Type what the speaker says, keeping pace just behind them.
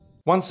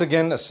Once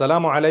again,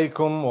 Assalamu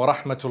alaikum wa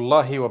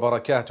rahmatullahi wa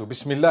barakatuh.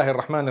 Bismillahir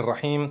Rahmanir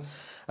Rahim.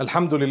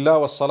 Alhamdulillah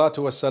wa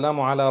salatu wa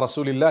salamu ala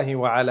rasulillahi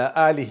wa ala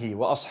alihi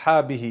wa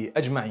ashabihi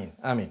ajma'in.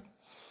 Ameen.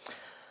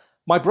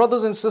 My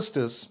brothers and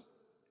sisters,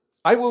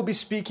 I will be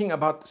speaking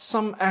about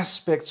some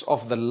aspects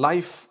of the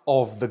life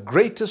of the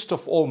greatest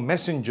of all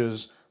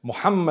messengers,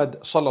 Muhammad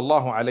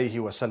sallallahu alayhi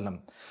wasallam.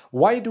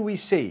 Why do we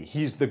say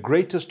he's the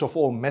greatest of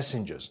all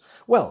messengers?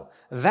 Well,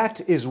 that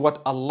is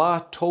what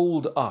Allah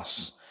told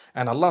us.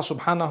 And Allah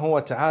subhanahu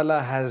wa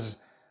ta'ala has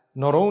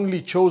not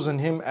only chosen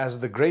him as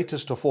the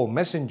greatest of all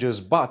messengers,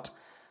 but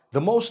the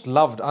most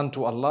loved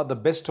unto Allah, the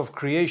best of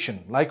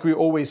creation. Like we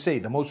always say,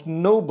 the most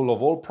noble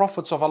of all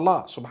prophets of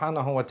Allah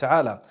subhanahu wa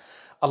ta'ala.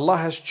 Allah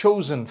has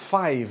chosen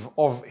 5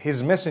 of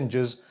his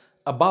messengers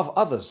above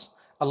others.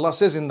 Allah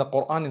says in the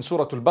Quran in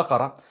Surah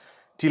Al-Baqarah,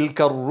 تِلْكَ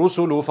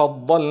الرُّسُلُ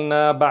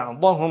فَضَّلْنَا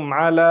بَعْضَهُمْ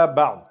عَلَى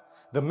بَعْضٍ.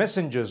 The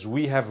messengers,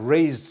 we have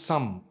raised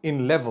some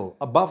in level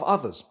above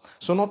others.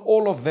 So not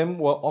all of them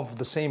were of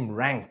the same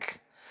rank.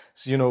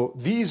 So,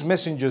 these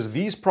messengers,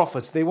 these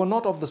prophets, they were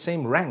not of the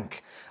same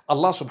rank.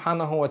 Allah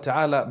subhanahu wa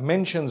ta'ala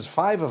mentions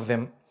 5 of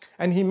them,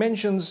 and he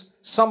mentions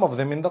some of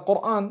them in the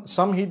Quran.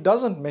 Some he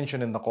doesn't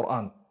mention in the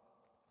Quran.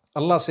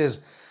 Allah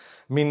says,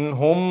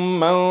 منهم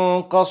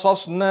من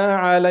قصصنا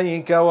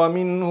عليك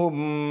ومنهم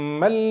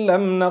من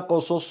لم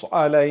نقصص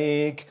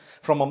عليك.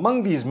 From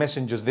among these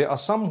messengers, there are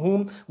some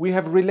whom we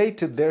have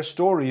related their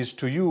stories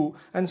to you,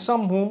 and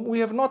some whom we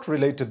have not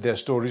related their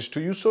stories to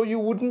you, so you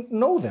wouldn't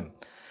know them.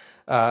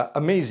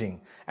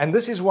 Amazing. And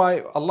this is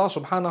why Allah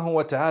subhanahu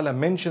wa ta'ala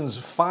mentions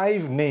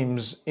 5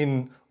 names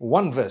in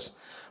one verse.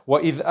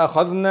 وَإِذْ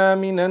أَخَذْنَا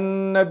مِنَ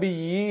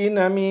النَّبِيِّينَ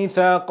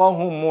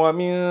مِيثَاقَهُمْ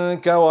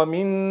وَمِنْكَ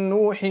وَمِنْ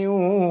نُوحٍ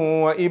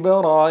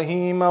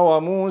وَإِبْرَاهِيمَ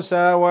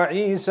وَمُوسَى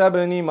وَعِيسَى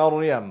بْنِ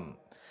مَرْيَمَ.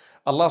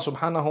 Allah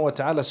subhanahu wa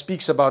ta'ala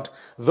speaks about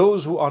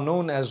those who are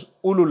known as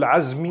ulul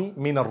azmi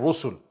min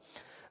ar-rusul.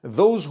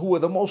 Those who were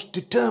the most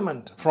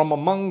determined from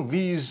among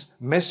these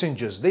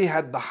messengers. They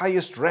had the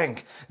highest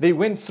rank. They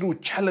went through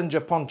challenge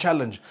upon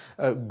challenge,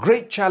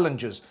 great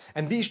challenges.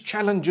 And these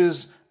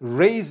challenges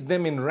raised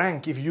them in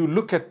rank. If you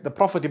look at the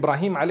Prophet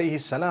Ibrahim alayhi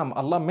salam,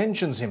 Allah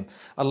mentions him.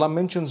 Allah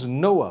mentions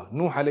Noah,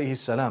 Nuh alayhi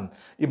salam,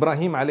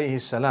 Ibrahim alayhi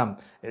salam,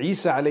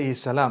 Isa alayhi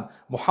salam,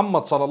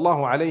 Muhammad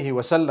sallallahu alayhi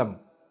wa sallam.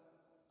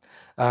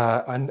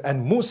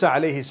 And Musa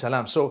alayhi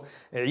salam. So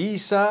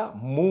Isa,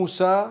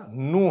 Musa,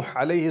 Nuh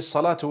alayhi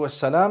salatu was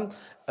salam,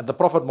 the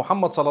Prophet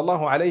Muhammad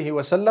sallallahu alayhi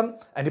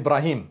wasallam, and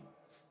Ibrahim.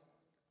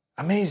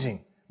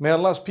 Amazing. May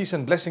Allah's peace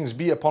and blessings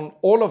be upon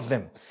all of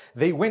them.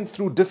 They went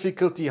through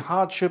difficulty,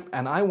 hardship,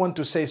 and I want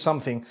to say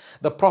something.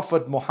 The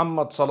Prophet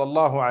Muhammad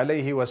sallallahu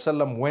alayhi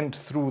wasallam went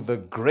through the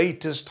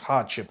greatest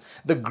hardship,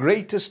 the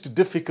greatest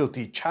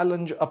difficulty,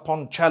 challenge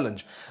upon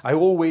challenge. I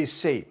always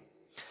say,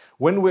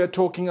 when we're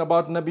talking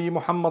about Nabi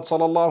Muhammad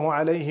sallallahu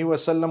alayhi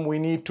wasallam, we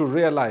need to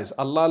realize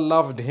Allah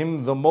loved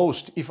him the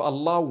most. If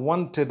Allah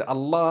wanted,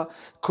 Allah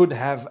could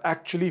have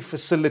actually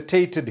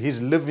facilitated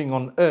his living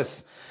on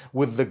earth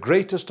with the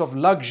greatest of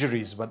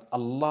luxuries. But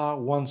Allah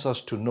wants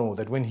us to know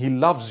that when he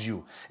loves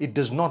you, it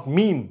does not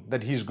mean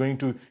that he's going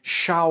to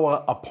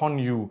shower upon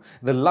you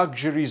the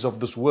luxuries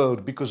of this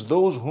world, because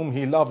those whom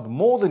he loved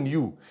more than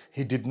you,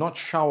 he did not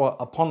shower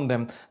upon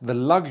them the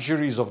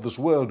luxuries of this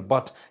world,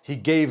 but he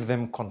gave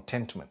them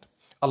contentment.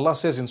 Allah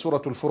says in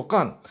Surah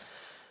Al-Furqan,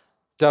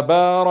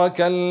 تبارك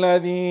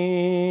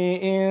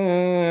الذي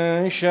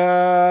إن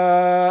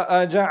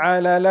شاء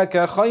جعل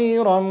لك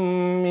خيرا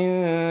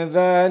من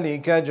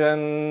ذلك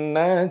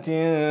جنات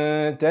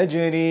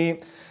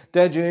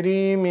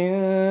تجري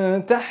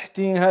من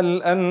تحتها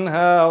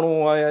الأنهار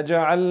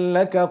ويجعل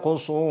لك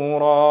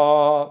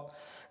قصورا.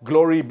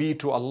 Glory be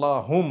to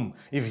Allah, whom,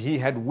 if he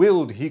had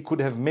willed, he could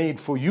have made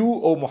for you,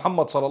 O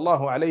Muhammad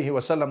sallallahu alayhi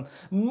wasallam,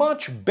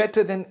 much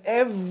better than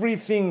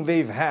everything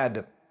they've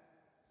had.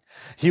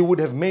 He would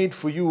have made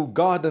for you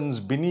gardens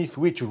beneath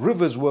which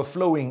rivers were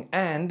flowing,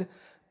 and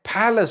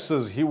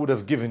palaces he would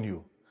have given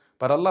you.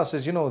 But Allah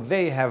says,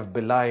 they have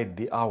belied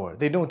the hour.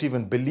 They don't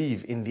even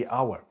believe in the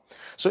hour.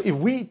 So if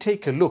we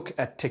take a look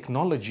at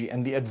technology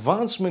and the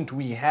advancement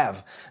we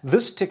have,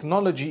 this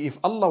technology, if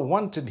Allah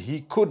wanted,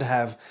 he could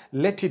have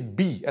let it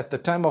be at the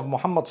time of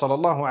Muhammad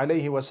sallallahu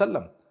alayhi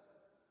wasallam.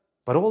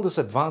 But all this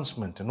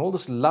advancement and all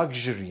this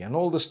luxury and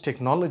all this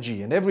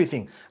technology and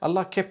everything,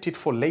 Allah kept it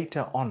for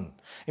later on.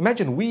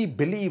 Imagine, we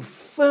believe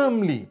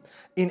firmly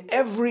in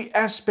every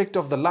aspect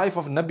of the life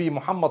of Nabi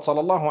Muhammad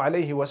sallallahu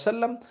alayhi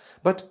wasallam,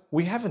 but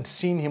we haven't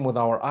seen him with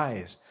our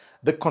eyes.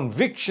 The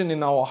conviction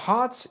in our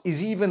hearts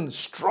is even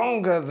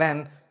stronger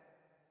than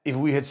if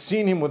we had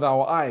seen him with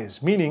our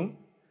eyes. Meaning,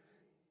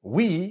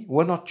 we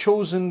were not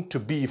chosen to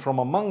be from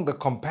among the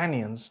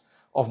companions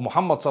of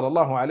Muhammad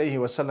sallallahu alayhi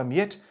wasallam,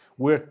 yet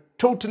we're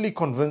totally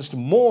convinced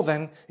more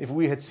than if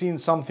we had seen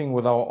something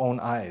with our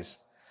own eyes.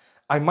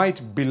 I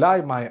might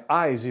belie my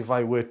eyes if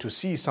I were to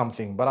see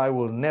something, but I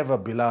will never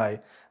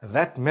belie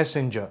that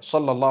messenger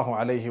sallallahu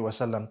alayhi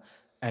wasallam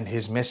and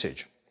his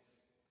message.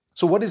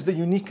 So what is the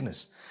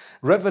uniqueness?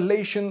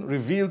 Revelation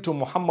revealed to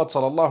Muhammad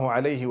sallallahu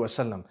alayhi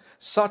wasallam,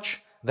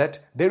 such that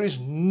there is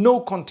no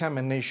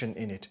contamination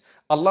in it.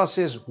 Allah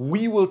says,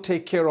 we will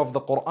take care of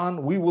the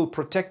Quran, we will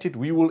protect it,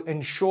 we will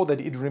ensure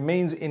that it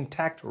remains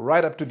intact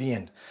right up to the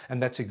end.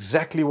 And that's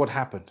exactly what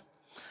happened.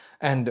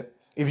 And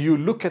if you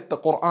look at the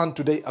Quran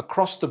today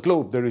across the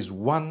globe, there is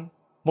one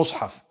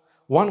Mus'haf,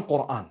 one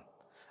Quran.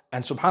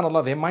 And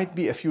subhanAllah, there might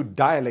be a few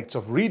dialects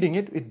of reading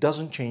it, it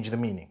doesn't change the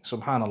meaning,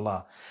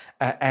 subhanAllah.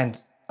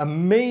 And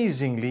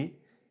amazingly,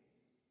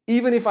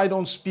 even if I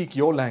don't speak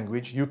your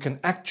language, you can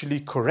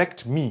actually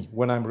correct me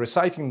when I'm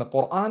reciting the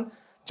Quran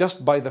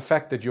just by the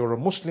fact that you're a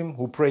Muslim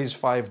who prays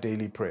 5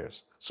 daily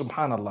prayers.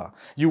 Subhanallah.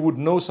 You would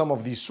know some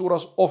of these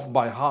surahs off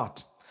by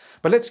heart.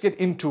 But let's get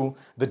into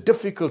the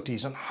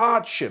difficulties and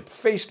hardship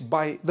faced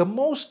by the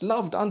most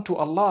loved unto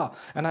Allah.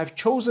 And I've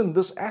chosen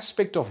this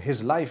aspect of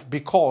his life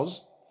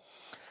because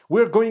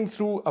we're going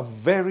through a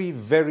very,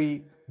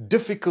 very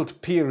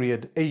difficult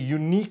period, a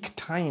unique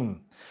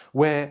time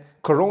where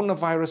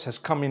coronavirus has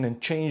come in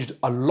and changed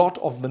a lot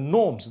of the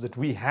norms that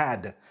we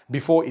had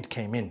before it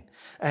came in.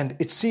 And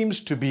it seems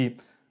to be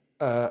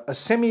a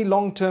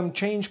semi-long-term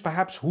change,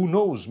 perhaps, who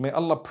knows? May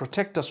Allah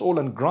protect us all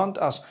and grant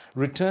us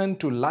return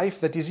to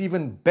life that is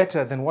even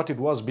better than what it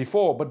was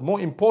before. But more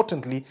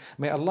importantly,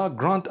 may Allah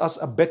grant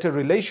us a better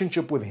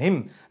relationship with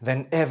Him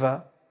than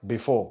ever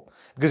before.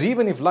 Because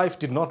even if life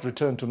did not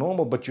return to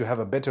normal, but you have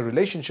a better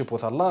relationship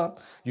with Allah,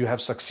 you have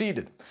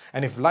succeeded.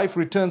 And if life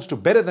returns to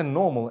better than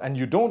normal and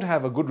you don't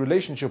have a good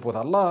relationship with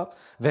Allah,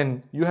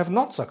 then you have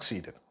not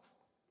succeeded.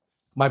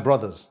 My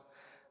brothers,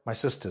 my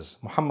sisters,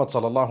 Muhammad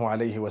sallallahu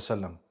alayhi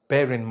wasallam,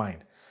 bear in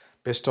mind,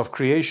 best of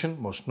creation,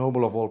 most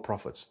noble of all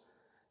prophets.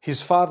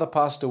 His father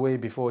passed away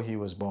before he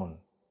was born.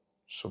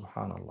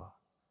 Subhanallah.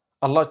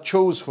 Allah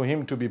chose for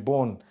him to be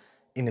born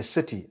in a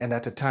city and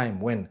at a time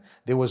when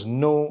there was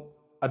no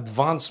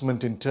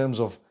advancement in terms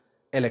of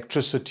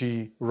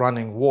electricity,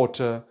 running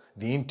water,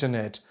 the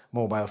internet,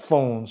 mobile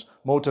phones,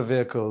 motor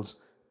vehicles,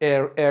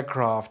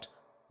 aircraft,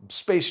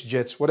 space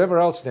jets, whatever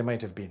else there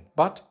might have been.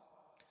 But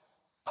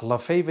Allah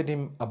favored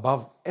him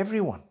above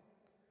everyone.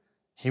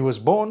 He was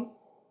born.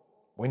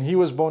 When he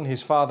was born,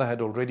 his father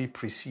had already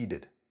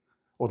preceded,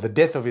 or the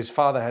death of his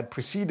father had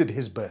preceded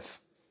his birth.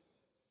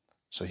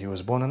 So he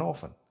was born an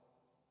orphan.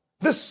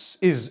 This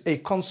is a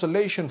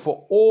consolation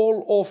for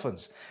all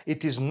orphans.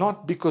 It is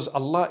not because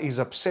Allah is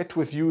upset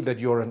with you that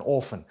you're an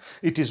orphan.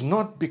 It is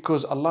not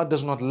because Allah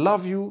does not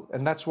love you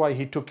and that's why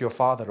He took your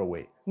father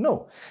away.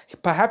 No,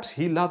 perhaps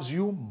He loves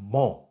you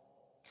more.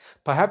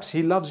 Perhaps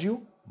He loves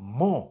you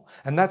more.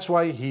 And that's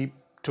why He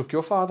took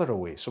your father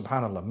away,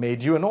 subhanAllah,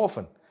 made you an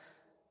orphan.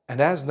 And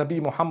as Nabi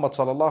Muhammad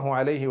sallallahu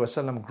alayhi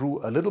wasallam grew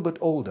a little bit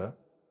older,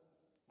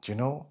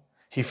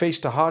 he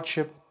faced a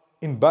hardship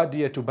in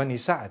Badiyah to Bani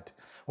Sa'd,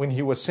 when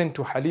he was sent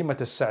to Halima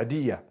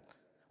as-Sa'diyah,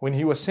 when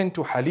he was sent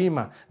to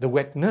Halima, the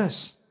wet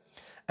nurse.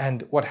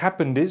 And what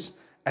happened is,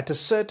 at a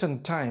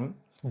certain time,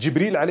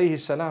 Jibreel alayhi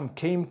salam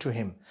came to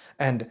him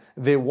and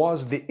there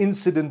was the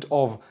incident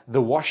of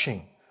the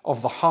washing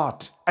of the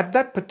heart at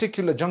that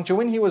particular juncture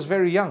when he was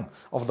very young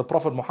of the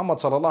Prophet Muhammad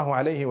sallallahu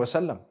alayhi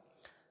wasallam.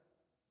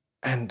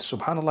 And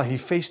subhanAllah, he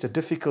faced a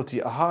difficulty,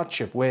 a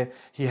hardship where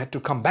he had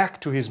to come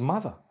back to his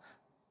mother.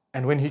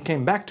 And when he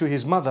came back to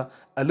his mother,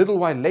 a little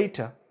while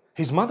later,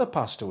 his mother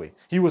passed away.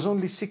 He was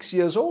only 6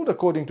 years old,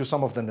 according to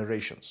some of the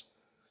narrations.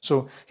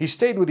 So he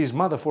stayed with his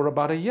mother for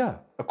about a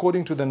year.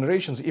 According to the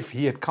narrations, if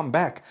he had come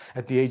back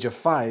at the age of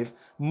 5,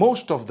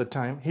 most of the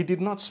time he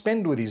did not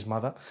spend with his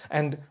mother.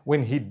 And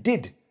when he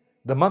did,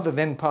 the mother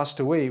then passed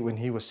away when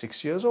he was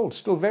 6 years old,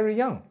 still very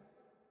young.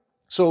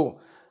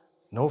 So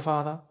no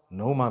father,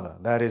 no mother.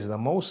 That is the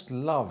most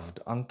loved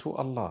unto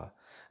Allah.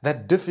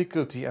 That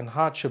difficulty and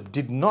hardship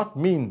did not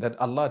mean that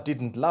Allah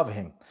didn't love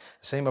him.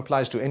 The same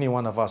applies to any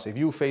one of us. If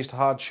you faced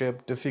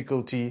hardship,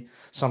 difficulty,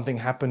 something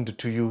happened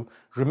to you,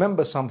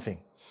 remember something.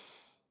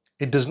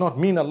 It does not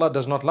mean Allah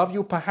does not love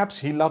you. Perhaps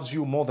He loves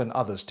you more than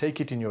others.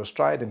 Take it in your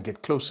stride and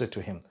get closer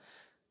to Him.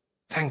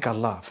 Thank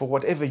Allah for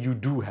whatever you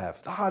do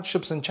have. The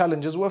hardships and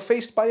challenges were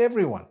faced by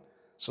everyone.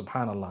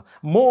 Subhanallah.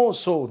 More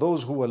so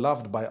those who were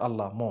loved by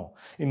Allah more.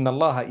 Inna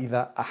Allah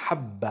idha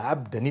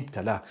ahabba abdan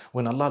ibtala.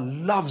 When Allah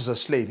loves a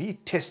slave, He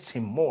tests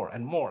him more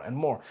and more and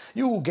more.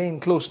 You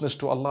gain closeness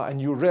to Allah and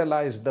you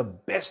realize the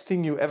best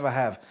thing you ever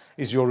have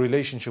is your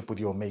relationship with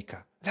your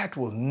Maker. That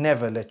will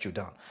never let you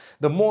down.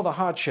 The more the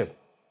hardship,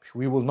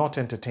 we will not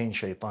entertain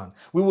shaitan.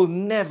 We will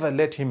never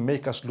let him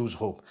make us lose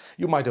hope.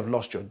 You might have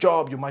lost your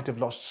job. You might have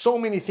lost so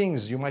many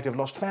things. You might have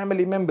lost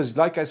family members.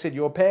 Like I said,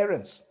 your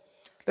parents.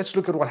 Let's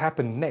look at what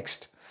happened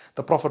next.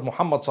 The Prophet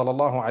Muhammad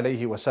sallallahu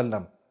alayhi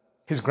wasallam,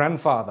 his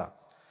grandfather,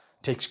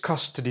 takes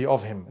custody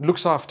of him,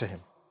 looks after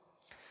him.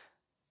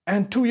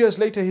 And 2 years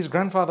later, his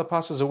grandfather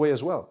passes away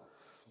as well.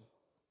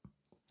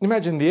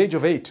 Imagine the age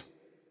of 8.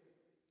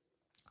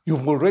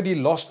 You've already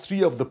lost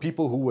 3 of the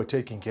people who were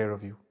taking care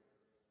of you.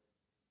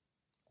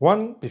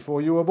 One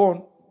before you were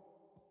born,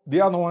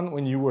 the other one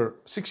when you were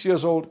 6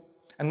 years old,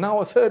 and now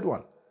a third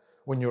one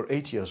when you're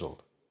 8 years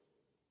old.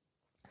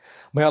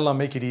 May Allah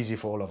make it easy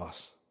for all of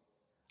us.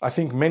 I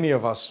think many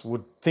of us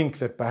would think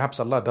that perhaps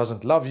Allah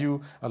doesn't love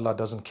you, Allah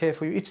doesn't care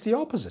for you. It's the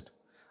opposite.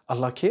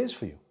 Allah cares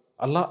for you.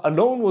 Allah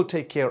alone will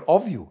take care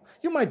of you.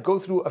 You might go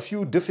through a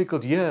few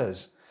difficult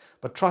years,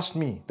 but trust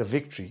me, the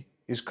victory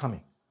is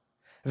coming.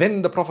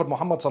 Then the Prophet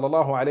Muhammad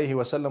sallallahu alaihi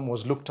wasallam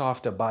was looked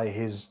after by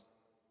his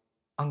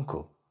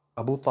uncle,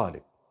 Abu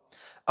Talib.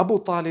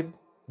 Abu Talib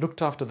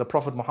looked after the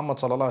Prophet Muhammad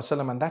sallallahu alaihi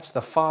wasallam, and that's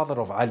the father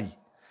of Ali.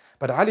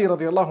 But Ali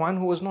radiallahu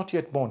anhu was not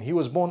yet born. He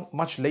was born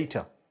much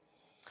later.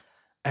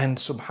 And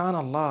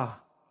subhanallah,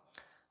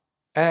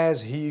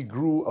 as he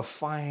grew a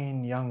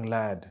fine young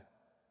lad,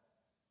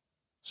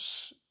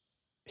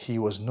 he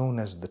was known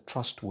as the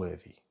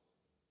trustworthy.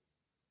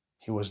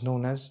 He was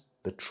known as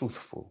the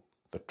truthful,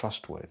 the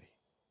trustworthy.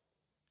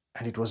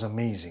 And it was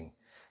amazing.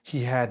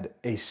 He had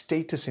a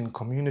status in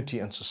community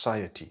and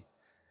society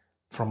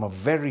from a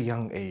very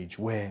young age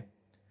where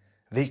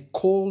they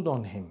called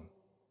on him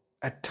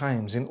at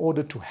times in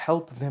order to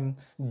help them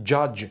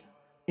judge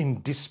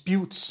in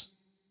disputes.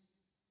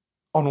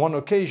 On one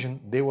occasion,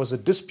 there was a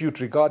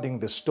dispute regarding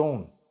the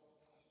stone,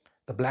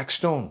 the black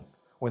stone,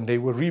 when they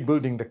were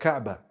rebuilding the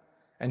Kaaba,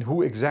 and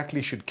who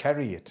exactly should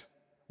carry it,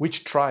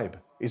 which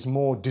tribe is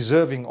more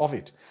deserving of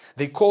it.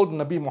 They called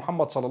Nabi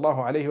Muhammad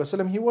sallallahu alaihi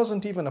wasallam. He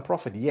wasn't even a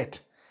prophet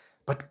yet,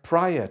 but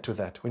prior to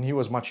that, when he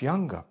was much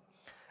younger,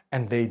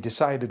 and they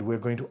decided, we're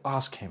going to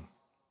ask him,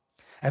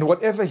 and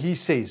whatever he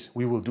says,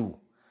 we will do.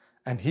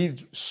 And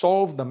he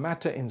solved the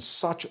matter in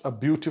such a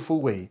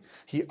beautiful way.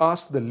 He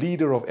asked the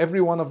leader of every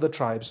one of the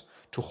tribes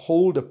to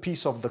hold a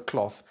piece of the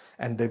cloth,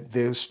 and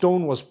the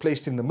stone was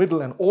placed in the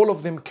middle, and all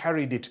of them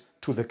carried it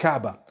to the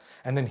Kaaba.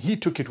 And then he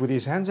took it with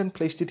his hands and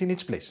placed it in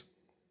its place.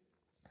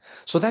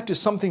 So that is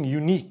something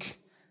unique.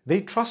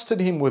 They trusted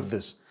him with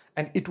this,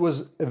 and it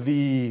was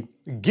the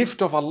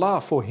gift of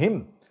Allah for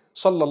him,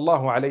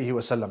 sallallahu alayhi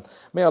wasallam.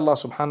 May Allah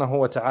subhanahu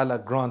wa ta'ala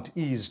grant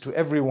ease to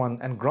everyone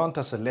and grant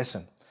us a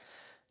lesson.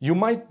 You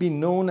might be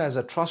known as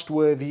a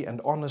trustworthy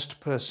and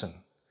honest person,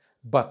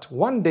 but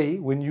one day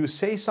when you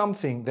say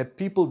something that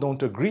people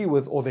don't agree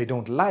with or they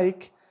don't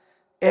like,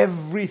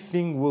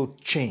 everything will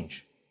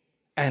change.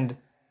 And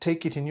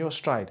take it in your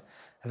stride.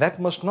 That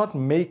must not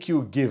make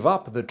you give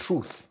up the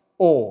truth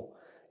or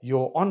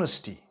your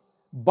honesty,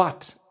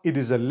 but it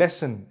is a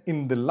lesson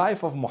in the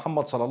life of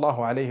Muhammad sallallahu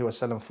alaihi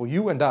wasallam for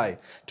you and I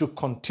to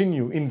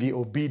continue in the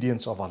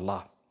obedience of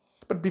Allah.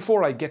 But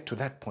before I get to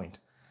that point,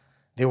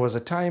 there was a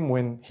time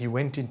when he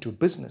went into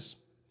business.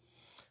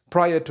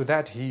 Prior to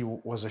that, he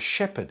was a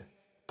shepherd,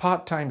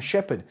 part-time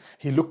shepherd.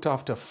 He looked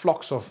after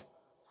flocks of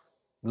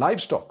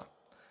livestock.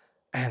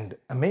 And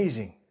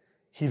amazing,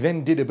 he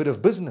then did a bit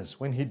of business.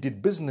 When he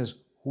did business,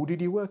 who did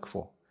he work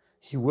for?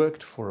 He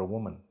worked for a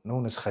woman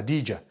known as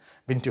Khadija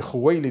bint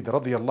Khuwaylid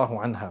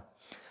radiyallahu anha.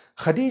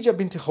 Khadija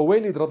bint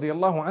Khuwaylid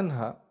radiyallahu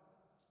anha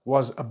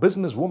was a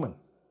businesswoman,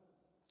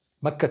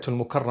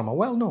 Makkatul Mukarramah,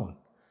 well known.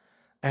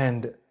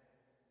 And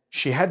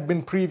she had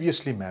been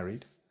previously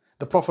married.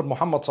 The Prophet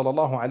Muhammad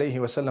sallallahu alayhi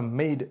wasallam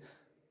made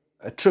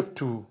a trip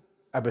to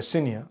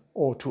Abyssinia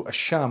or to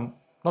Asham,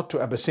 not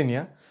to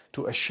Abyssinia,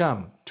 to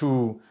Asham,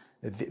 to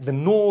the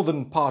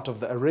northern part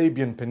of the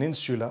Arabian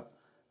Peninsula,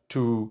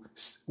 to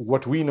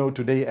what we know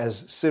today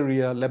as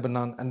Syria,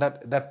 Lebanon, and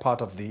that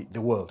part of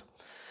the world.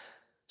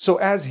 So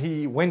as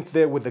he went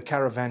there with the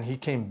caravan, he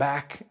came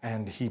back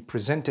and he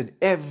presented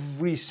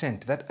every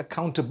cent. That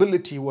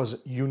accountability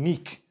was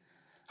unique.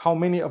 How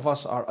many of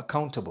us are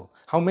accountable?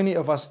 How many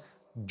of us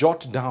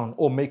jot down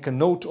or make a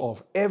note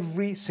of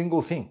every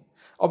single thing?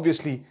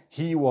 Obviously,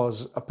 he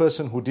was a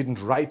person who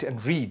didn't write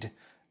and read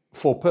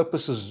for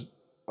purposes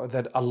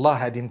that Allah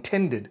had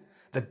intended.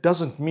 That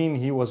doesn't mean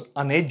he was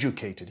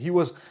uneducated. He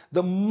was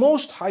the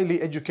most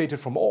highly educated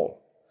from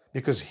all,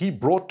 because he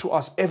brought to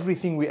us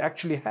everything we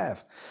actually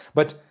have.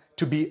 But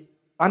to be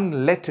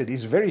unlettered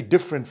is very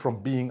different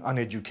from being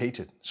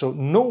uneducated. So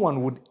no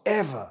one would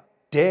ever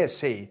dare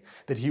say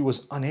that he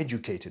was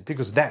uneducated,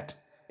 because that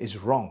is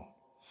wrong.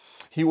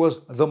 He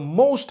was the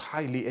most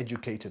highly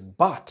educated,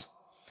 but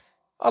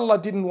Allah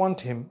didn't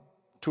want him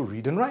to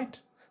read and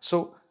write.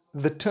 So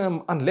the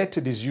term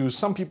unlettered is used.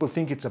 Some people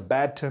think it's a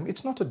bad term.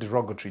 It's not a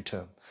derogatory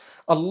term.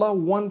 Allah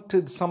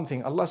wanted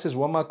something. Allah says,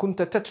 وَمَا كُنْتَ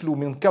تَتْلُو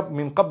مِنْ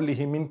قَبْلِهِ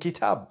مِنْ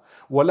كِتَابٍ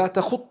وَلَا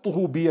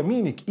تَخُطُّهُ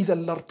بِيَمِينِكَ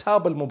إِذَا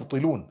لَارْتَابَ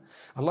الْمُبْطِلُونَ.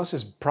 Allah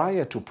says,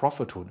 prior to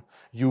prophethood,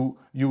 you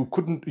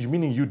couldn't,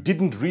 meaning you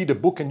didn't read a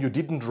book and you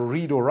didn't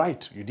read or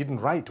write. You didn't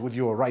write with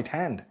your right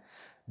hand,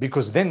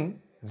 because then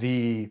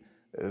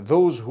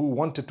those who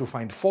wanted to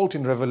find fault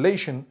in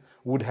revelation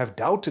would have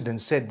doubted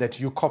and said that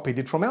you copied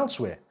it from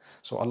elsewhere.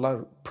 So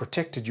Allah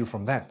protected you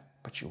from that,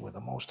 but you were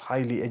the most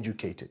highly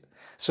educated.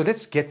 So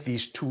let's get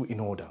these two in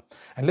order.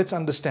 And let's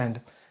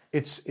understand,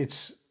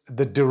 it's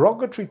the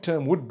derogatory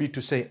term would be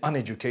to say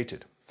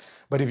uneducated.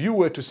 But if you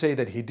were to say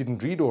that he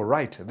didn't read or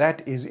write,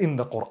 that is in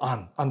the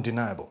Quran,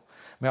 undeniable.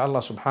 May Allah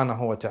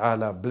subhanahu wa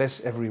ta'ala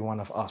bless every one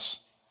of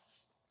us.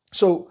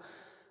 So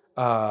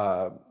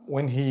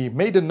when he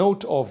made a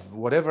note of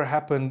whatever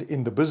happened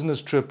in the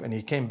business trip, and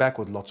he came back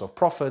with lots of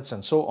profits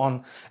and so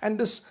on, and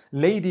this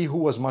lady who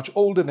was much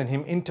older than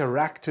him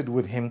interacted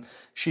with him,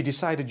 she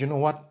decided, you know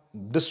what,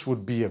 this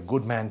would be a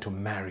good man to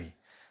marry.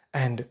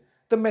 And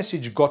the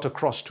message got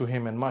across to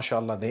him, and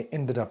mashallah, they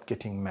ended up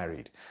getting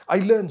married. I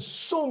learned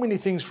so many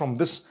things from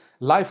this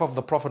life of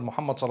the Prophet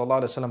Muhammad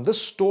sallallahu alaihi wasallam, this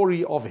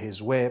story of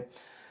his where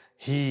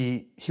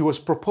he was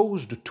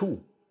proposed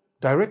to,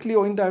 directly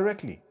or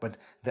indirectly, but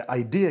the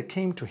idea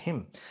came to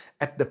him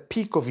at the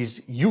peak of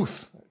his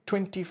youth,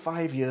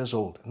 25 years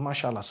old. And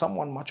mashallah,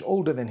 someone much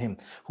older than him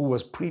who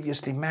was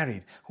previously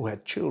married, who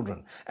had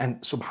children.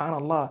 And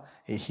subhanallah,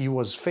 he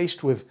was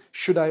faced with,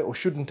 should I or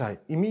shouldn't I?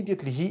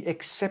 Immediately he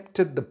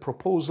accepted the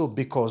proposal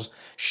because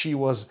she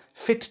was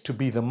fit to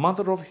be the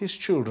mother of his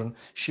children.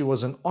 She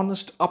was an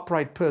honest,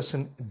 upright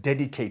person,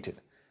 dedicated.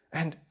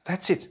 And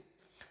that's it.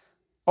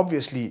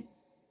 Obviously,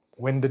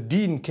 when the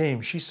deen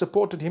came, she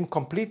supported him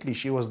completely.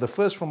 She was the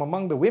first from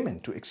among the women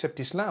to accept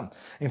Islam.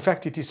 In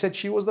fact, it is said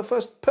she was the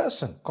first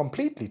person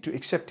completely to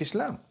accept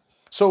Islam.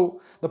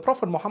 So the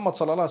Prophet Muhammad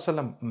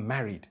ﷺ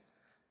married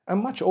a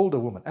much older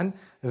woman. And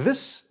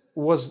this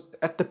was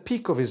at the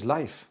peak of his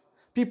life.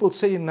 People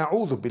say,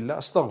 Na'udhu billah,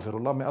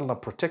 astaghfirullah, may Allah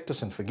protect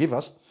us and forgive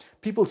us.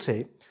 People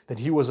say that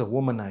he was a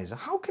womanizer.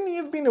 How can he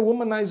have been a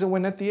womanizer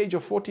when at the age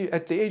of 40,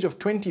 at the age of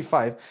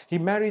 25, he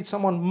married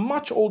someone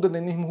much older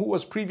than him who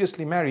was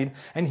previously married,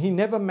 and he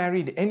never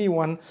married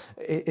anyone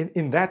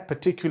in that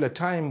particular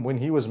time when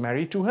he was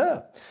married to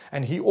her.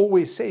 And he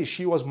always says,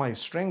 she was my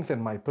strength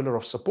and my pillar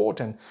of support,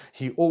 and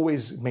he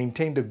always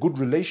maintained a good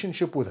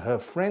relationship with her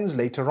friends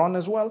later on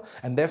as well,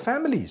 and their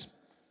families.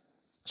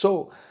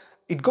 So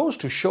it goes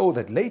to show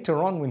that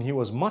later on, when he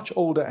was much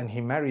older and he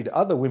married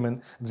other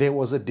women, there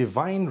was a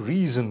divine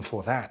reason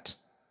for that.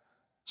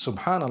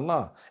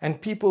 Subhanallah.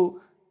 And people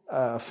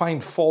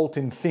find fault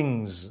in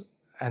things,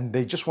 and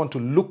they just want to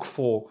look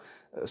for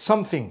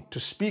something to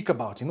speak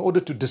about in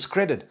order to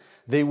discredit.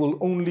 They will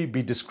only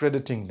be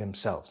discrediting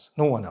themselves,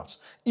 no one else.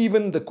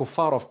 Even the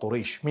kuffar of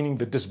Quraysh, meaning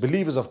the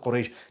disbelievers of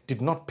Quraysh,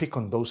 did not pick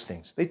on those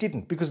things. They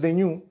didn't, because they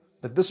knew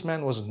that this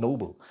man was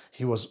noble,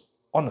 he was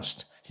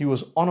honest, he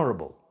was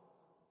honorable.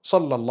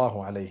 Sallallahu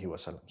alayhi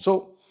wasallam.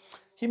 So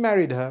he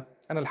married her,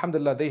 and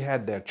alhamdulillah, they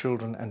had their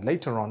children. And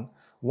later on,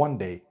 one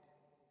day,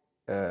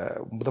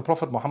 the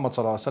Prophet Muhammad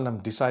sallallahu alaihi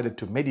wasallam decided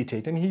to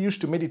meditate, and he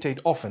used to meditate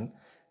often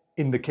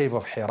in the cave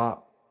of Hira.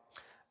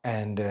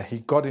 And he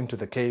got into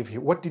the cave.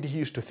 What did he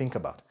used to think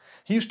about?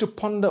 He used to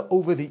ponder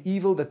over the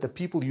evil that the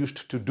people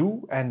used to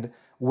do and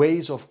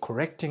ways of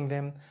correcting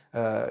them,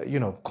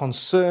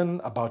 concern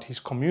about his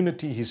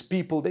community, his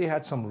people. They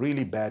had some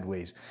really bad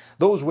ways.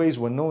 Those ways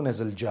were known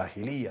as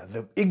al-jahiliyyah,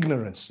 the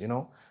ignorance,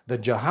 the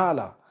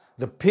jahala,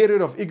 the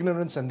period of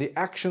ignorance, and the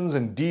actions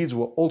and deeds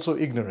were also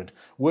ignorant.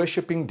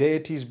 Worshipping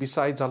deities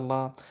besides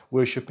Allah,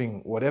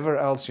 worshipping whatever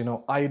else,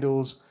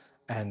 idols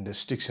and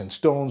sticks and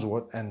stones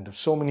and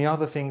so many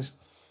other things.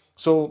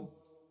 So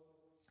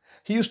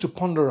he used to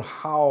ponder,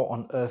 how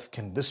on earth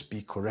can this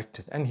be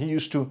corrected? And he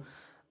used to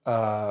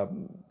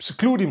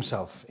seclude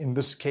himself in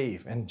this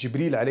cave. And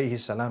Jibreel alayhi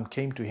salam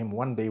came to him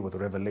one day with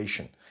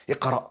revelation.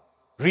 Iqra,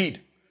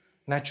 read.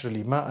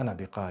 Naturally, ma ana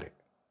biqari.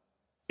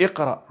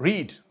 Iqra,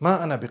 read. Ma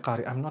ana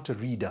biqari. I'm not a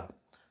reader.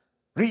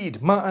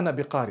 Read. Ma ana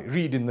biqari.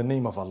 Read in the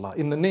name of Allah.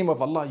 In the name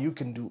of Allah, you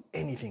can do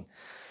anything.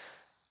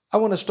 I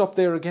want to stop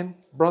there again.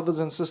 Brothers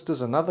and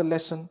sisters, another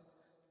lesson.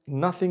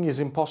 Nothing is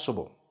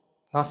impossible.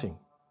 Nothing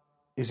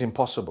is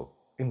impossible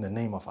in the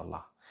name of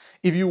Allah.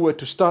 If you were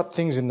to start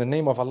things in the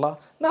name of Allah,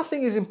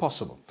 nothing is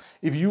impossible.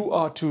 If you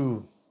are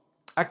to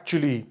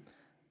actually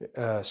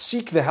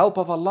seek the help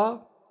of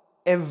Allah,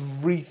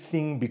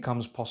 everything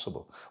becomes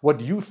possible.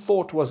 What you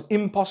thought was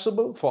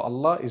impossible for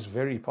Allah is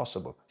very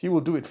possible. He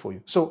will do it for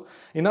you. So,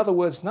 in other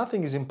words,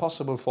 nothing is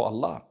impossible for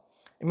Allah.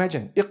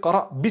 Imagine,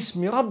 Iqra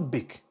bismi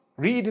rabbik.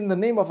 Read in the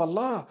name of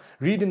Allah.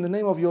 Read in the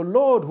name of your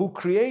Lord who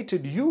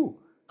created you.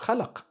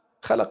 Khalaq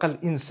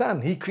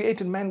al-insan. He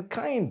created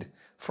mankind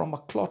from a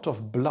clot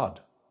of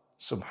blood.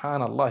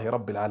 Subhanallah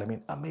Rabbil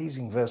Alameen.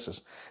 Amazing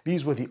verses.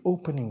 These were the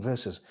opening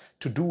verses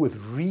to do with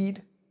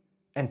read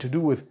and to do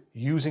with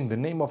using the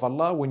name of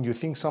Allah when you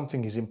think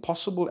something is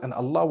impossible, and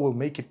Allah will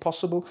make it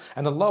possible,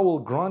 and Allah will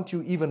grant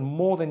you even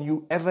more than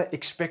you ever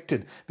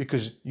expected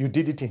because you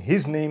did it in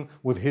His name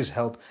with His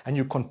help, and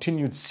you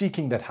continued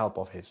seeking that help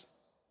of His.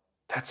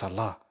 That's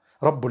Allah,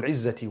 Rabbul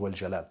Izzati wal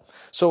Jalal.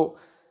 So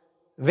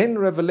then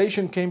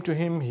revelation came to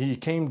him. He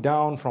came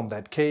down from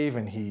that cave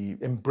and he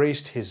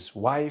embraced his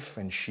wife,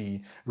 and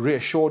she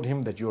reassured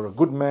him that you're a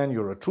good man,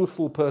 you're a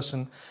truthful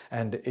person,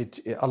 and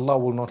Allah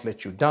will not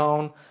let you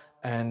down.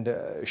 And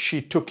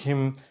she took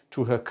him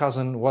to her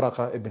cousin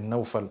Waraqa ibn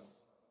Nawfal.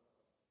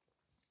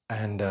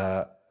 And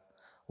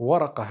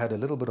Waraqa had a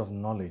little bit of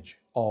knowledge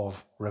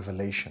of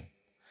revelation.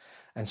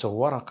 And so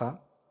Waraqa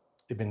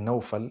ibn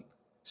Nawfal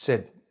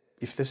said,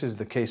 if this is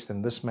the case,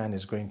 then this man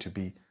is going to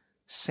be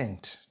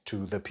sent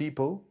to the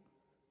people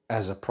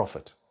as a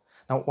prophet.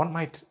 Now, one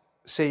might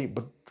say,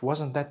 but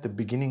wasn't that the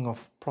beginning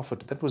of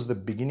prophet? That was the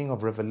beginning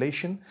of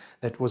revelation.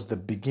 That was the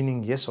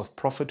beginning, yes, of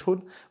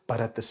prophethood.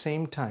 But at the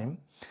same time,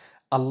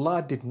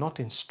 Allah did not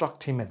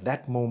instruct him at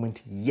that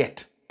moment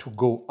yet to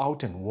go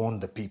out and warn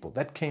the people.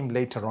 That came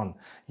later on.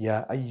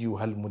 Ya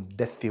ayyuhal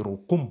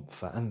muddathiru qum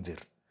fa'anzir.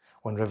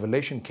 When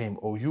revelation came,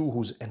 O you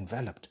who's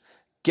enveloped,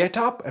 Get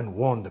up and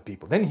warn the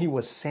people. Then he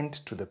was sent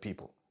to the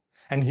people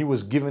and he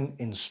was given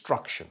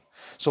instruction.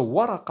 So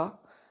Waraqa,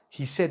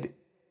 he said,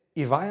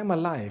 if I am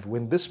alive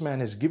when this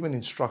man is given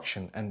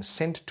instruction and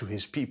sent to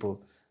his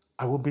people,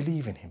 I will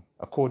believe in him,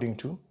 according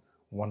to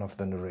one of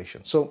the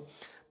narrations. So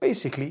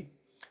basically,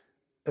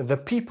 the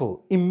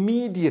people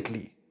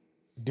immediately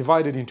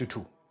divided into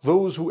two,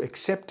 those who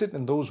accepted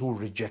and those who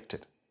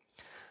rejected.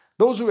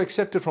 Those who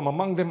accepted, from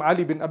among them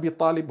Ali bin Abi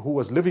Talib, who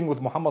was living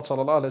with Muhammad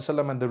sallallahu alaihi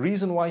wasallam, and the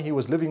reason why he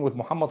was living with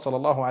Muhammad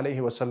sallallahu alaihi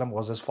wasallam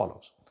was as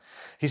follows.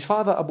 His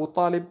father Abu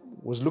Talib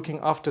was looking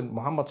after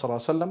Muhammad sallallahu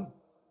alaihi wasallam.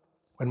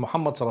 When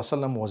Muhammad sallallahu alaihi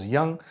wasallam was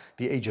young,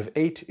 the age of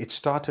 8, it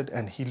started,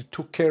 and he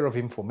took care of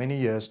him for many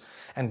years.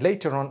 And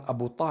later on,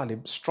 Abu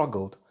Talib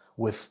struggled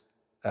with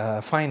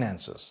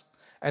finances.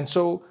 And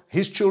so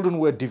his children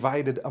were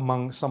divided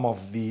among some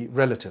of the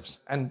relatives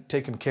and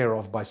taken care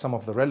of by some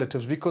of the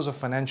relatives because of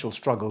financial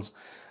struggles.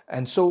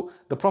 And so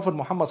the Prophet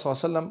Muhammad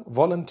ﷺ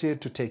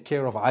volunteered to take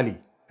care of Ali,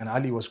 and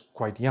Ali was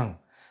quite young,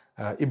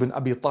 Ibn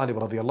Abi Talib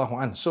radiallahu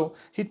anhu. So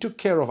he took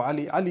care of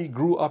Ali. Ali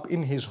grew up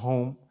in his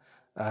home,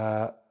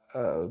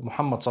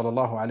 Muhammad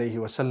sallallahu alayhi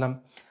wasallam.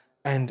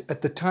 And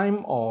at the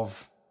time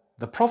of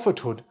the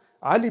prophethood,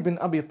 Ali bin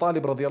Abi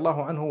Talib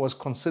radiallahu anhu was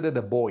considered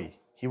a boy.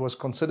 He was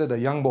considered a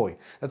young boy.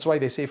 That's why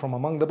they say from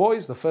among the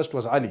boys, the first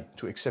was Ali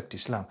to accept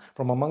Islam.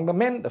 From among the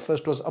men, the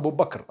first was Abu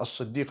Bakr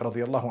as-Siddiq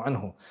radiallahu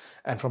anhu.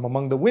 And from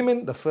among the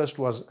women, the first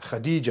was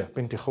Khadija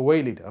bint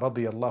Khuwaylid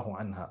radiallahu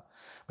anha.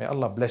 May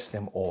Allah bless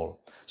them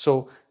all.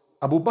 So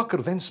Abu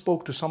Bakr then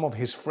spoke to some of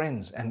his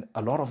friends, and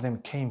a lot of them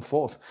came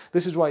forth.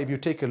 This is why if you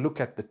take a look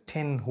at the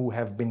 10 who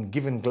have been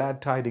given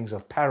glad tidings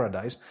of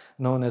paradise,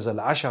 known as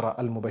Al-Ashara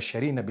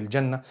Al-Mubashirina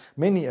Bil-Jannah,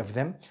 many of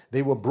them,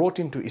 they were brought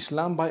into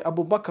Islam by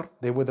Abu Bakr.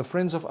 They were the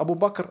friends of Abu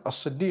Bakr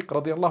as-Siddiq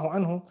radiallahu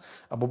anhu.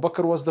 Abu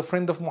Bakr was the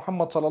friend of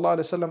Muhammad sallallahu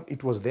alaihi wasallam.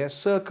 It was their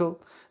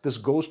circle. This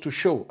goes to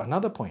show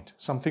another point,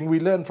 something we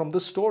learn from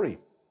this story.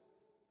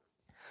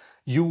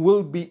 You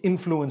will be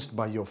influenced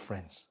by your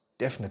friends,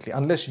 definitely,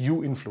 unless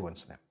you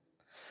influence them.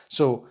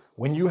 So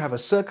when you have a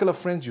circle of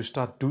friends, you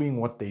start doing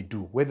what they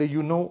do, whether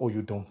you know or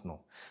you don't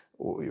know.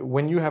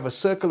 When you have a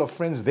circle of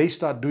friends, they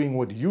start doing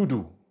what you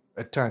do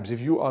at times,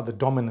 if you are the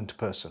dominant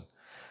person.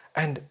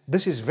 And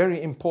this is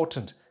very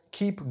important.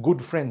 Keep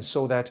good friends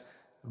so that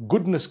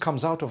goodness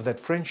comes out of that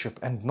friendship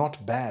and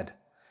not bad.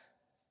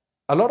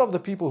 A lot of the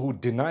people who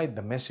denied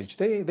the message,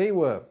 they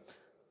were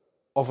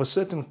of a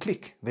certain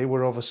clique, they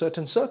were of a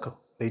certain circle.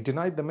 They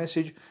denied the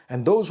message,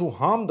 and those who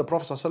harmed the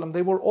Prophet ﷺ,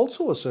 they were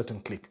also a certain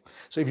clique.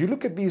 So if you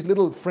look at these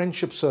little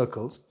friendship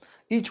circles,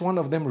 each one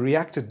of them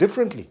reacted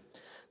differently.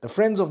 The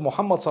friends of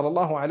Muhammad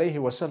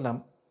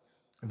ﷺ,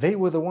 they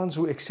were the ones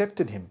who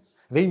accepted him.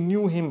 They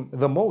knew him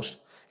the most.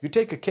 You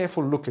take a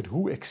careful look at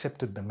who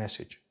accepted the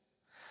message.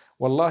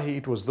 Wallahi,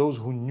 it was those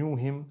who knew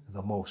him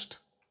the most.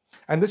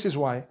 And this is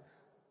why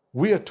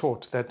we are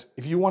taught that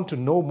if you want to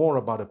know more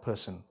about a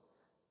person,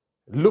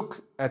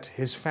 look at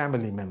his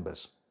family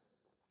members.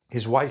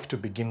 His wife to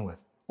begin with,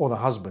 or the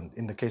husband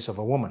in the case of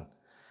a woman,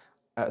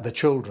 the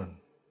children.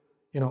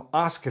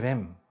 Ask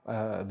them,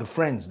 the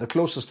friends, the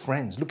closest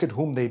friends, look at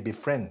whom they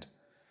befriend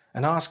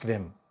and ask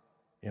them.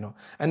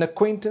 An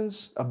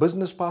acquaintance, a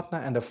business partner,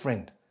 and a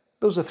friend.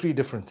 Those are 3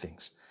 different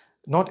things.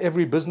 Not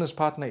every business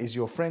partner is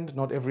your friend,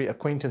 not every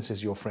acquaintance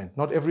is your friend,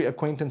 not every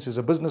acquaintance is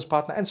a business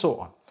partner, and so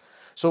on.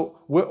 So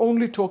we're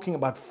only talking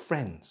about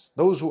friends,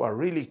 those who are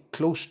really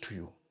close to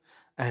you,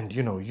 and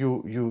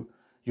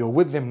you're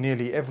with them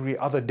nearly every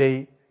other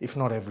day, if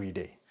not every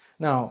day.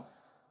 Now,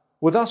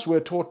 with us, we're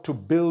taught to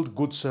build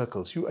good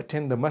circles. You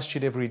attend the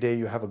masjid every day,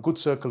 you have a good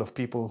circle of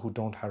people who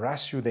don't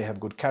harass you, they have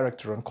good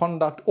character and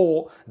conduct,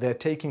 or they're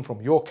taking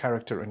from your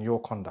character and your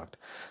conduct.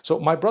 So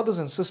my brothers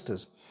and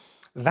sisters,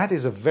 that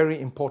is a very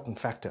important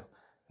factor.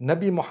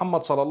 Nabi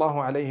Muhammad sallallahu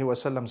alayhi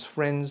wasallam's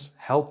friends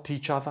helped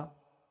each other.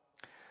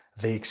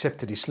 They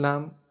accepted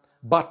Islam,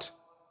 but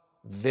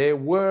there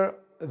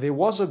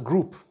was a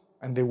group,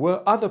 and there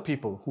were other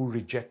people who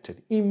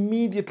rejected.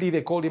 Immediately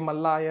they called him a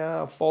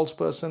liar, a false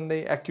person.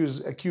 They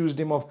accused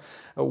him of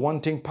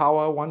wanting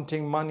power,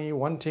 wanting money,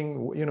 wanting,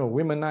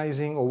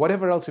 womanizing, or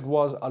whatever else it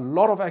was. A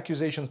lot of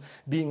accusations,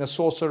 being a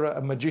sorcerer,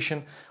 a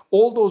magician.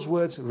 All those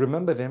words,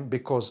 remember them,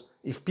 because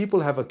if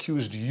people have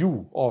accused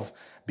you of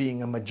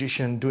being a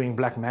magician, doing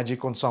black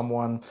magic on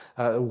someone,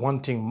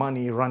 wanting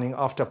money, running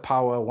after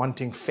power,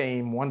 wanting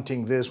fame,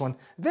 wanting this one,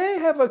 they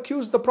have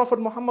accused the Prophet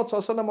Muhammad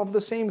ﷺ of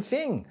the same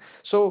thing.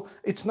 So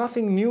it's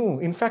nothing new.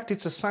 In fact,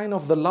 it's a sign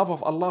of the love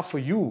of Allah for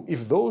you.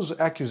 If those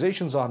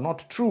accusations are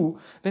not true,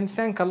 then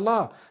thank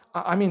Allah.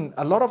 I mean,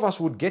 a lot of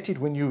us would get it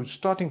when you're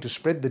starting to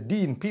spread the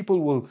deen. People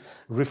will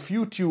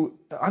refute you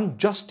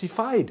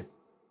unjustified,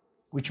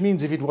 which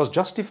means if it was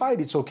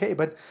justified, it's okay.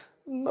 But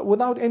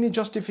without any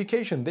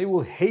justification, they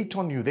will hate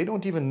on you. They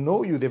don't even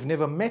know you. They've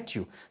never met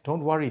you.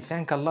 Don't worry.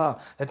 Thank Allah.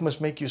 That must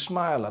make you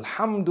smile.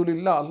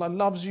 Alhamdulillah. Allah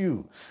loves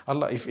you.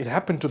 Allah, if it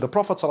happened to the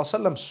Prophet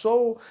ﷺ,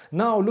 so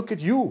now look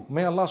at you.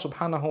 May Allah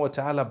subhanahu wa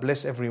ta'ala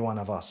bless every one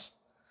of us.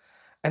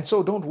 And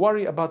so don't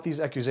worry about these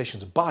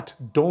accusations, but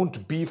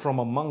don't be from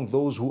among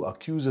those who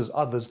accuses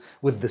others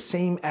with the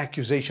same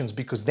accusations,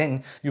 because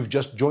then you've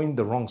just joined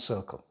the wrong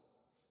circle.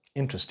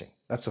 Interesting.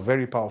 That's a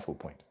very powerful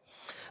point.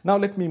 Now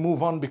let me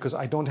move on because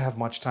I don't have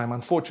much time.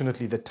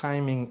 Unfortunately, the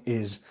timing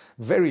is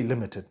very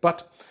limited.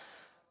 But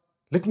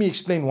let me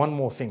explain one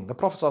more thing. The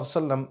Prophet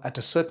ﷺ at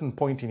a certain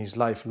point in his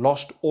life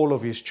lost all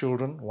of his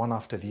children one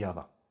after the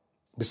other,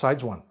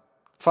 besides one.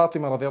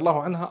 Fatima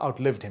radiallahu anha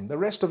outlived him. The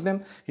rest of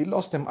them, he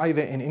lost them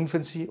either in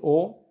infancy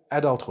or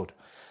adulthood.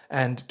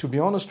 And to be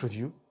honest with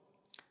you,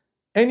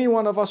 any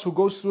one of us who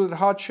goes through that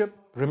hardship,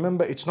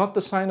 remember, it's not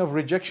the sign of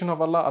rejection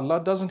of Allah.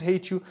 Allah doesn't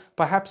hate you.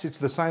 Perhaps it's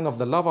the sign of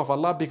the love of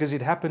Allah, because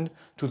it happened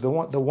to the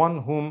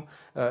one whom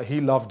he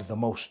loved the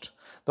most.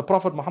 The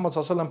Prophet Muhammad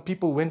ﷺ,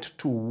 people went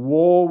to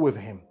war with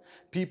him.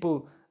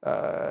 People,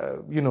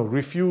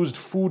 refused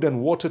food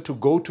and water to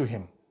go to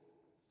him,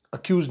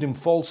 accused him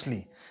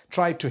falsely,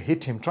 tried to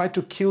hit him, tried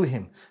to kill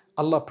him.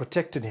 Allah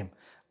protected him.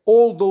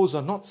 All those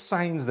are not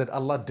signs that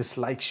Allah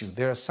dislikes you.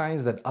 They are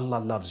signs that Allah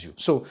loves you.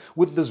 So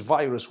with this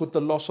virus, with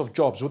the loss of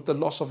jobs, with the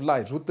loss of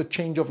lives, with the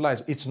change of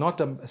lives, it's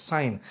not a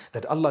sign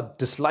that Allah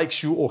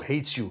dislikes you or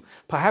hates you.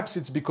 Perhaps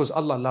it's because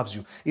Allah loves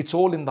you. It's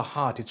all in the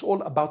heart. It's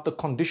all about the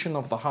condition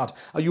of the heart.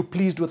 Are you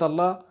pleased with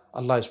Allah?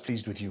 Allah is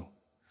pleased with you.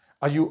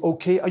 Are you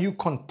okay? Are you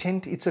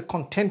content? It's a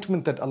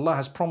contentment that Allah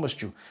has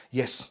promised you.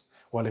 Yes.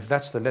 Well, if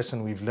that's the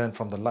lesson we've learned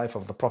from the life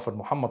of the Prophet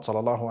Muhammad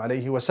sallallahu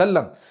alaihi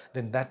wasallam,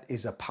 then that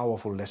is a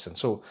powerful lesson.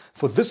 So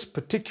for this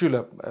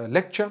particular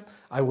lecture,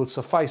 I will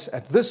suffice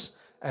at this,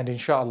 and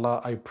inshallah,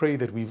 I pray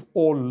that we've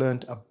all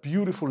learned a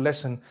beautiful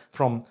lesson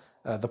from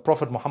the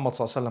Prophet Muhammad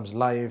sallallahu alaihi wasallam's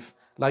life.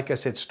 Like I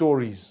said,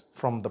 stories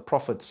from the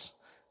prophets,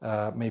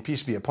 may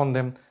peace be upon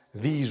them.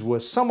 These were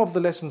some of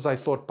the lessons I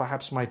thought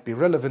perhaps might be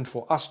relevant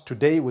for us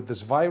today with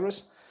this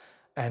virus.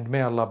 And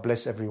may Allah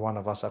bless every one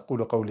of us.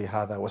 أقول قولي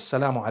هذا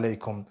والسلام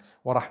عليكم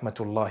ورحمة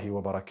الله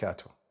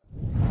وبركاته.